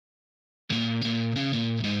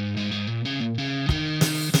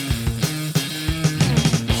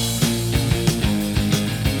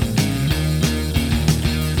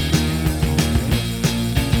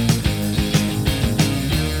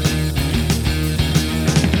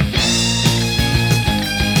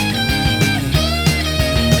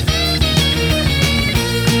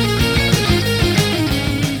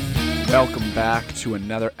to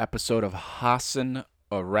another episode of Hassan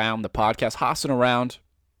Around the podcast. Hassan Around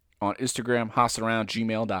on Instagram,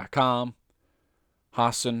 HassanAround@gmail.com.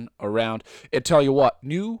 Hassan Around. And tell you what,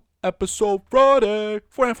 new episode Friday.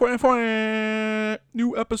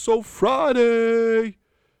 New episode Friday.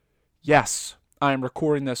 Yes, I am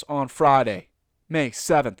recording this on Friday, May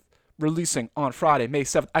 7th. Releasing on Friday, May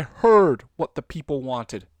 7th. I heard what the people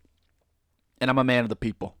wanted. And I'm a man of the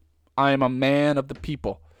people. I am a man of the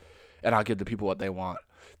people. And I'll give the people what they want.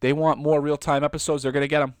 They want more real-time episodes. They're going to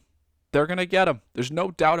get them. They're going to get them. There's no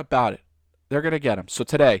doubt about it. They're going to get them. So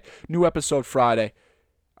today, new episode Friday,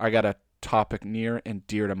 I got a topic near and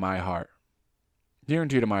dear to my heart. Near and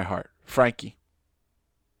dear to my heart. Frankie.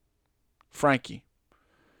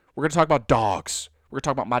 We're going to talk about dogs. We're going to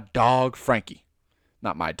talk about my dog, Frankie.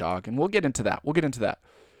 Not my dog. And we'll get into that.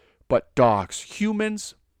 But dogs.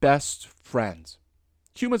 Humans' best friends.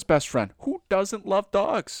 Human's best friend. Who doesn't love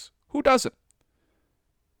dogs? Who doesn't?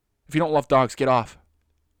 If you don't love dogs, get off.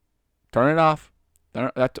 Turn it off. Turn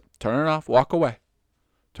it off. Walk away.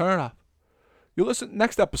 Turn it off. You listen.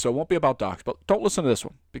 Next episode won't be about dogs, but don't listen to this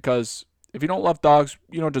one because if you don't love dogs,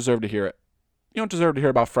 you don't deserve to hear it. You don't deserve to hear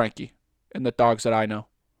about Frankie and the dogs that I know.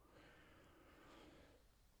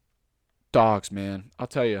 Dogs, man. I'll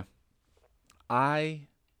tell you. I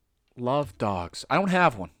love dogs. I don't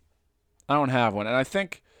have one. And I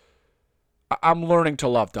think I'm learning to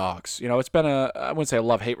love dogs. You know, it's been I wouldn't say a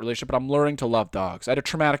love-hate relationship, but I'm learning to love dogs. I had a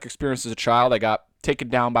traumatic experience as a child. I got taken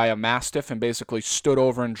down by a mastiff and basically stood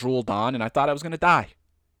over and drooled on, and I thought I was going to die.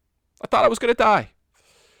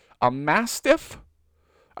 A mastiff?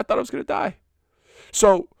 I thought I was going to die.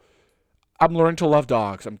 So I'm learning to love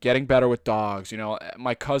dogs. I'm getting better with dogs. You know,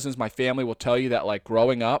 my cousins, my family will tell you that, like,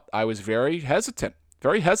 growing up, I was very hesitant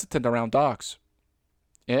around dogs.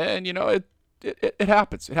 And, you know, it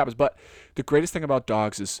happens. But the greatest thing about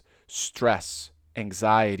dogs is stress,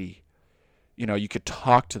 anxiety. You know, you could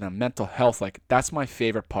talk to them, mental health. Like, that's my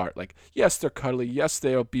favorite part. Like, yes, they're cuddly. Yes,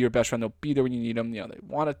 they'll be your best friend. They'll be there when you need them. You know, they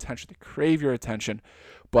want attention. They crave your attention.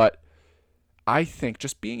 But I think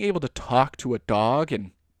just being able to talk to a dog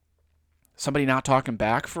and somebody not talking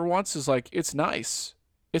back for once is like, it's nice.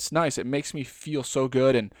 It makes me feel so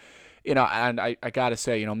good. And, you know, and I got to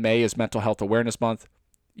say, you know, May is Mental Health Awareness Month.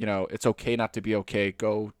 You know, it's okay not to be okay.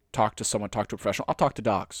 Go talk to someone, talk to a professional. I'll talk to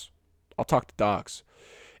dogs.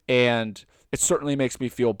 And it certainly makes me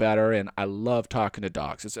feel better, and I love talking to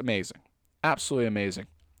dogs. It's amazing. Absolutely amazing.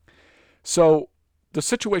 So the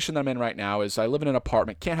situation that I'm in right now is I live in an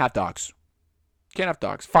apartment. Can't have dogs.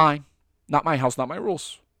 Fine. Not my house, not my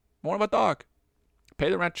rules. Won't have a dog. Pay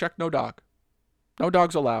the rent check, no dog. No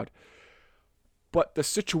dogs allowed. But the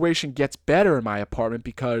situation gets better in my apartment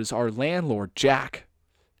because our landlord, Jack,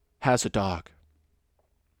 has a dog.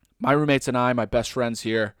 My roommates and I, my best friends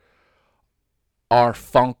here, are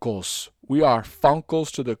Funkles. We are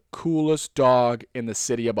Funkles to the coolest dog in the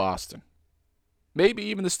city of Boston. Maybe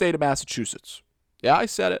even the state of Massachusetts. Yeah, I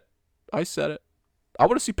said it. I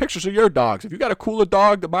want to see pictures of your dogs. If you got a cooler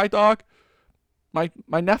dog than my dog, my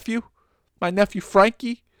nephew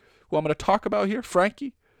Frankie, who I'm going to talk about here,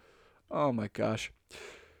 Frankie. Oh my gosh.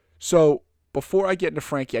 So before I get into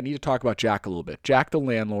Frankie, I need to talk about Jack a little bit. Jack the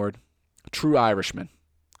landlord, true Irishman,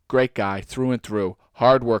 great guy through and through,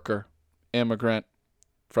 hard worker, immigrant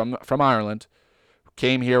from Ireland,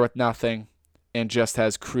 came here with nothing and just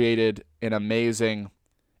has created an amazing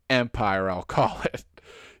empire, I'll call it.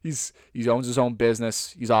 He owns his own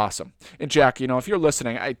business. He's awesome. And Jack, you know, if you're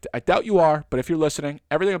listening, I doubt you are, but if you're listening,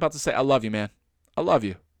 everything I'm about to say, I love you, man. I love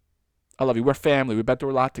you. We're family. We've been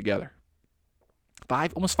through a lot together.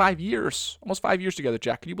 Almost 5 years together,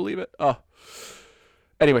 Jack. Can you believe it? Oh.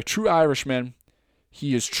 Anyway, true Irishman.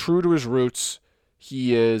 He is true to his roots.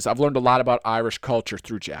 I've learned a lot about Irish culture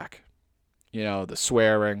through Jack. You know, the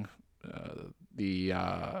swearing, the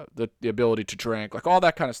ability to drink, like all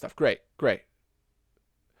that kind of stuff. Great.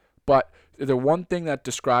 But the one thing that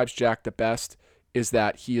describes Jack the best is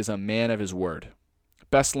that he is a man of his word.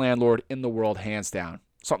 Best landlord in the world, hands down.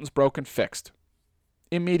 Something's broken, fixed.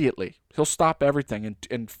 Immediately. He'll stop everything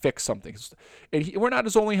and fix something. And we're not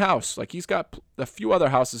his only house. Like, he's got a few other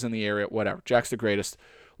houses in the area, whatever. Jack's the greatest.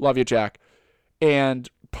 Love you, Jack. And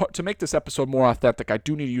to make this episode more authentic, I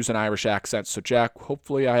do need to use an Irish accent. So, Jack,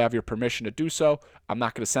 hopefully I have your permission to do so. I'm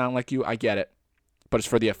not going to sound like you. I get it. But it's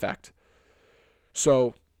for the effect.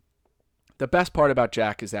 So, the best part about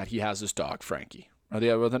Jack is that he has his dog, Frankie. Or the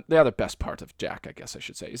other best part of Jack, I guess I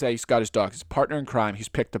should say, is that he's got his dog. His partner in crime. He's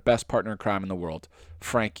picked the best partner in crime in the world,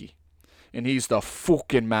 Frankie. And he's the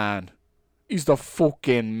fucking man.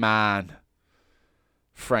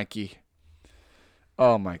 Frankie.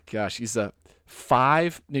 Oh my gosh, he's a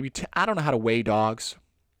 5, maybe 10, I don't know how to weigh dogs.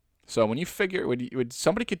 So when you figure, when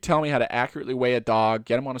somebody could tell me how to accurately weigh a dog,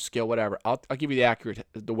 get him on a scale, whatever, I'll give you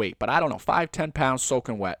the weight. But I don't know, 5, 10 pounds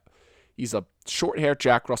soaking wet. He's a short-haired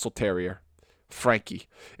Jack Russell Terrier, Frankie,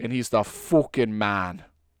 and he's the fucking man.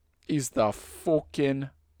 He's the fucking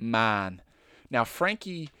man. Now,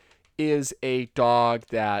 Frankie is a dog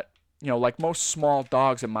that, like most small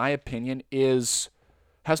dogs, in my opinion, has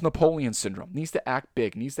Napoleon syndrome. Needs to act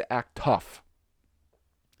big. Needs to act tough.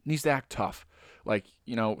 Like,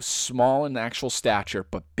 small in actual stature,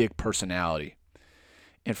 but big personality.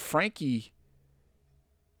 And Frankie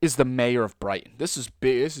is the mayor of Brighton. This is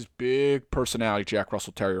big personality, Jack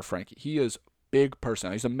Russell Terrier Frankie. He is big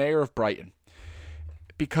personality. He's the mayor of Brighton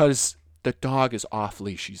because the dog is off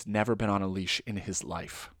leash. He's never been on a leash in his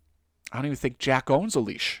life. I don't even think Jack owns a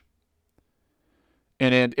leash.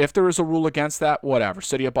 And if there is a rule against that, whatever.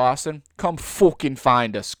 City of Boston, come fucking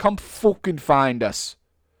find us.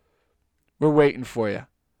 We're waiting for you.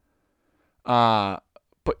 But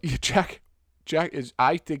Jack is,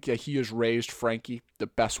 I think that he has raised Frankie the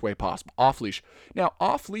best way possible. Off leash. Now,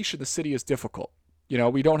 off leash in the city is difficult.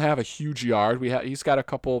 We don't have a huge yard. He's got a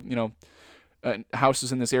couple,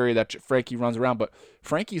 houses in this area that Frankie runs around, but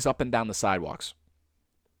Frankie's up and down the sidewalks.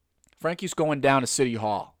 Frankie's going down to City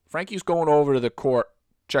Hall. Frankie's going over to the court,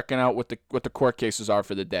 checking out what the court cases are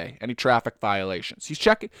for the day. Any traffic violations. He's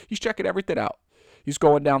checking everything out. He's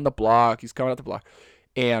going down the block. He's coming out the block.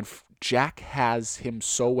 And Jack has him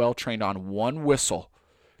so well trained on one whistle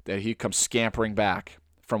that he comes scampering back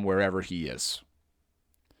from wherever he is.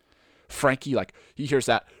 Frankie, he hears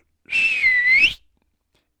that,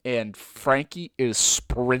 and Frankie is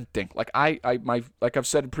sprinting. Like I've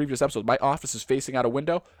said in previous episodes, my office is facing out a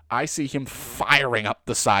window. I see him firing up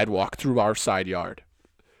the sidewalk through our side yard.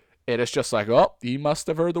 And it's just like, oh, he must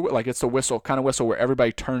have heard it's the whistle, kind of whistle where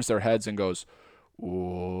everybody turns their heads and goes,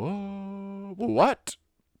 whoa, what?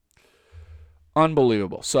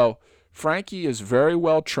 Unbelievable. So Frankie is very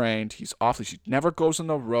well trained. He never goes on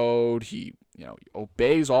the road. He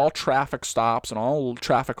obeys all traffic stops and all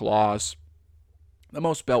traffic laws. The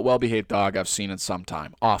most well-behaved dog I've seen in some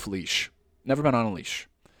time. Off leash. Never been on a leash.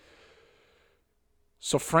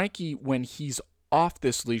 So Frankie, when he's off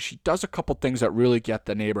this leash, he does a couple things that really get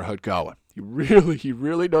the neighborhood going. He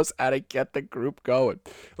really knows how to get the group going.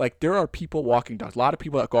 There are people walking dogs. A lot of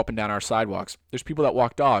people that go up and down our sidewalks. There's people that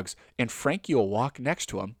walk dogs, and Frankie will walk next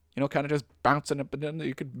to him, kind of just bouncing up and down.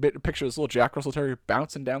 You could picture this little Jack Russell Terrier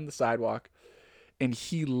bouncing down the sidewalk, and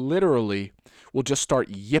he literally will just start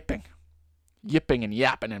yipping and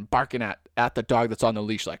yapping and barking at the dog that's on the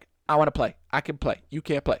leash. Like, I want to play. I can play. You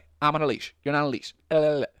can't play. I'm on a leash. You're not on a leash.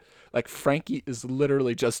 Like, Frankie is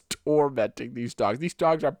literally just tormenting these dogs. These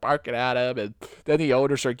dogs are barking at him, and then the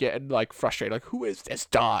owners are getting, frustrated. Like, who is this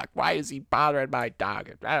dog? Why is he bothering my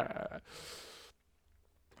dog?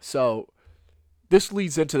 So this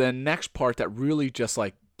leads into the next part that really just,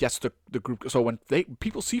 gets the group. So when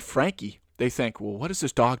people see Frankie, they think, well, what is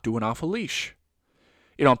this dog doing off a leash?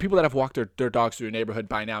 People that have walked their dogs through the neighborhood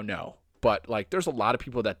by now know. But, there's a lot of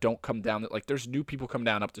people that don't come down. There's new people come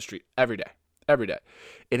down up the street every day.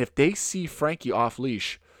 And if they see Frankie off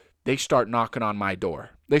leash, they start knocking on my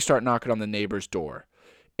door. They start knocking on the neighbor's door.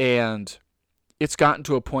 And it's gotten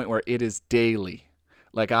to a point where it is daily.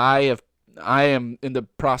 I am in the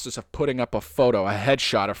process of putting up a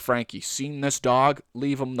headshot of Frankie. Seen this dog?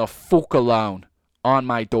 Leave him the fuck alone on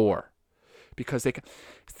my door. Because they can,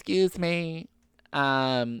 excuse me,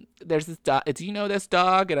 there's this dog. Do you know this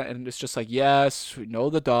dog? And it's just yes, we know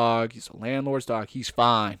the dog. He's a landlord's dog. He's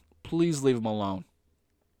fine. Please leave him alone.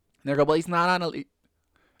 And they go, but he's not on a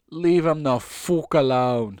leave him the fuck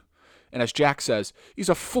alone. And as Jack says, he's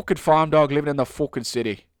a fucking farm dog living in the fucking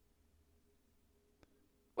city.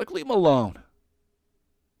 Leave him alone.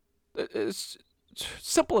 It's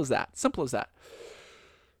simple as that.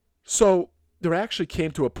 So there actually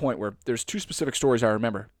came to a point where there's 2 specific stories I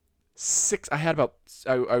remember.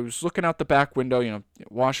 I was looking out the back window,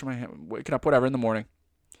 washing my hands, waking up, whatever, in the morning.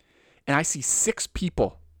 And I see 6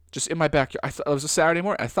 people just in my backyard. It was a Saturday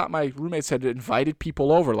morning. I thought my roommates had invited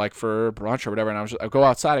people over, for brunch or whatever. And I go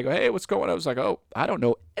outside. I go, hey, what's going on? I was like, oh, I don't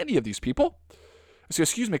know any of these people. I say,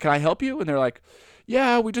 excuse me, can I help you? And they're like,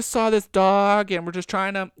 yeah, we just saw this dog, and we're just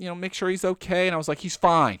trying to, make sure he's okay. And I was like, he's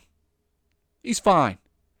fine.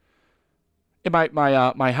 And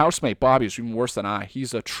my housemate, Bobby, is even worse than I.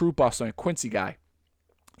 He's a true Boston, a Quincy guy.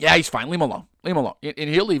 Yeah, he's fine. Leave him alone. And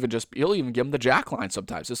he'll even give him the Jack line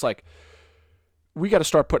sometimes. It's we got to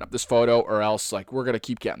start putting up this photo, or else we're going to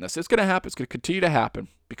keep getting this. It's going to happen. It's going to continue to happen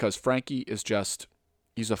because Frankie is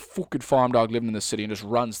he's a fucking farm dog living in the city and just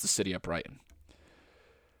runs the city of Brighton.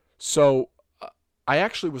 So I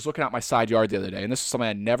actually was looking out my side yard the other day, and this is something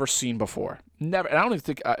I'd never seen before. Never. And I don't even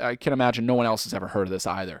think, I can imagine no one else has ever heard of this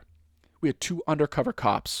either. We had 2 undercover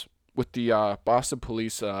cops with the Boston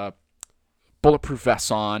police bulletproof vests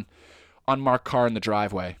on, unmarked car in the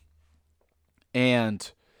driveway. And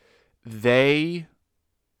I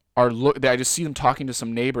just see them talking to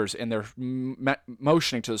some neighbors, and they're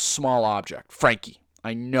motioning to a small object, Frankie.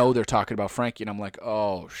 I know they're talking about Frankie, and I'm like,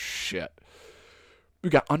 oh, shit. We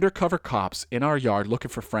got undercover cops in our yard looking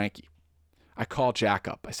for Frankie. I called Jack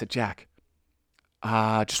up. I said, Jack,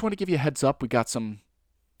 just want to give you a heads up. We got some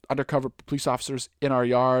undercover police officers in our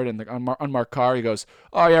yard and the unmarked car. He goes,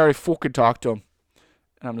 oh, yeah, I fucking talked to him.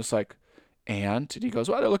 And I'm just like, and he goes,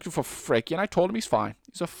 well, they're looking for Frankie. And I told him he's fine.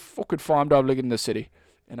 He's a fucking farm dog living in the city.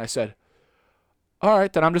 And I said, all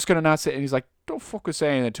right, then I'm just going to not say it. And he's like, don't fucking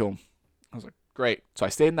say anything to him. I was like, great. So I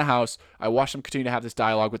stayed in the house. I watched them continue to have this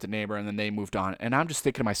dialogue with the neighbor, and then they moved on. And I'm just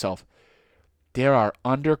thinking to myself, there are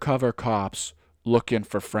undercover cops looking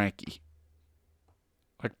for Frankie.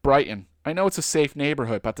 Like Brighton. I know it's a safe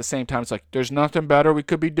neighborhood, but at the same time, it's like, there's nothing better we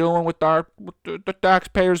could be doing with the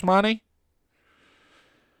taxpayers' money.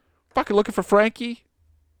 Fucking looking for Frankie.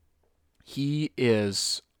 He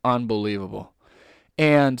is unbelievable.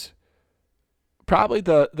 And probably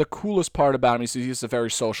the coolest part about him is he's a very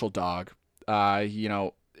social dog.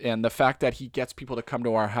 And the fact that he gets people to come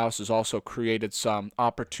to our house has also created some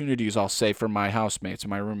opportunities, I'll say, for my housemates and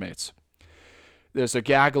my roommates. There's a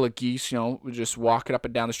gaggle of geese, just walking up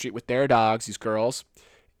and down the street with their dogs, these girls,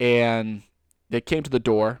 and they came to the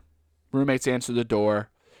door. Roommates answered the door.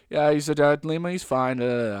 Yeah, he said, Lima, he's fine.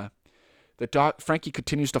 The dog, Frankie,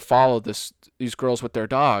 continues to follow these girls with their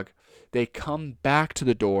dog. They come back to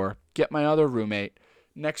the door, get my other roommate.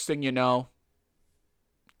 Next thing you know,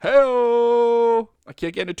 hey-oh! I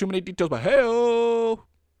can't get into too many details, but hey-oh!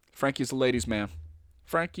 Frankie's a ladies' man.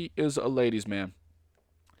 Frankie is a ladies' man.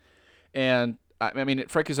 And,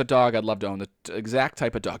 Frankie's a dog I'd love to own. The exact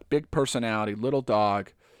type of dog. Big personality, little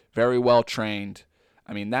dog, very well trained.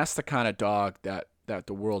 That's the kind of dog that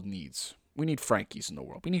the world needs. We need Frankies in the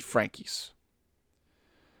world. We need Frankies.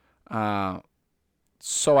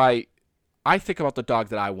 So I think about the dog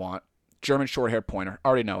that I want. German short-haired pointer. I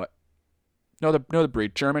already know it. Know the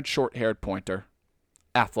breed. German short-haired pointer.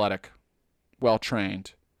 Athletic.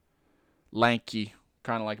 Well-trained. Lanky.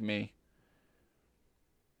 Kind of like me.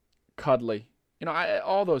 Cuddly.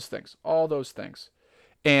 All those things. All those things.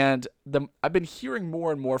 And I've been hearing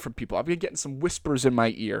more and more from people. I've been getting some whispers in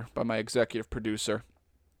my ear by my executive producer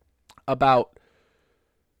about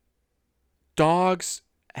dogs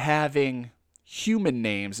having human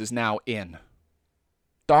names is now in.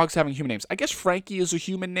 Dogs having human names. I guess Frankie is a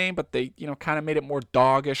human name, but they, kind of made it more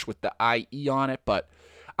doggish with the IE on it. But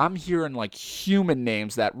I'm hearing like human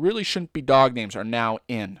names that really shouldn't be dog names are now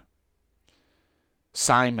in.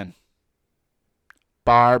 Simon.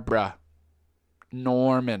 Barbara.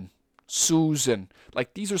 Norman. Susan.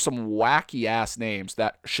 Like, these are some wacky ass names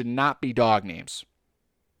that should not be dog names.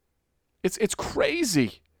 It's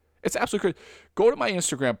crazy. It's absolutely crazy. Go to my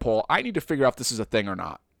Instagram poll. I need to figure out if this is a thing or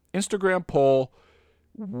not. Instagram poll.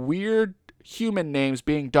 Weird human names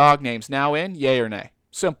being dog names now in, yay or nay.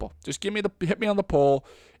 Simple. Just hit me on the poll.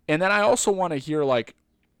 And then I also want to hear, like,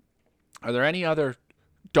 are there any other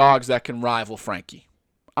dogs that can rival Frankie?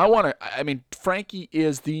 Frankie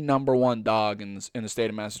is the number one dog in the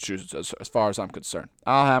state of Massachusetts as far as I'm concerned.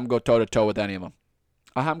 I'll have him go toe-to-toe with any of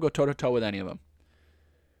them.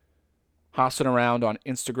 Hossing around on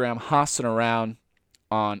Instagram, hossing around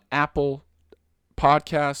on Apple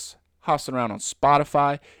Podcasts, hossing around on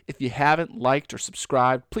Spotify. If you haven't liked or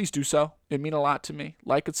subscribed, please do so. It means a lot to me.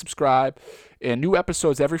 Like and subscribe. And new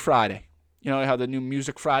episodes every Friday. You know how the new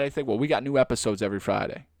Music Friday thing? Well, we got new episodes every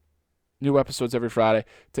Friday.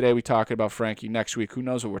 Today we talking about Frankie. Next week, who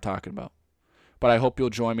knows what we're talking about. But I hope you'll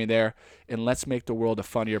join me there. And let's make the world a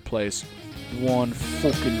funnier place. One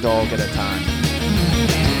fucking dog at a time.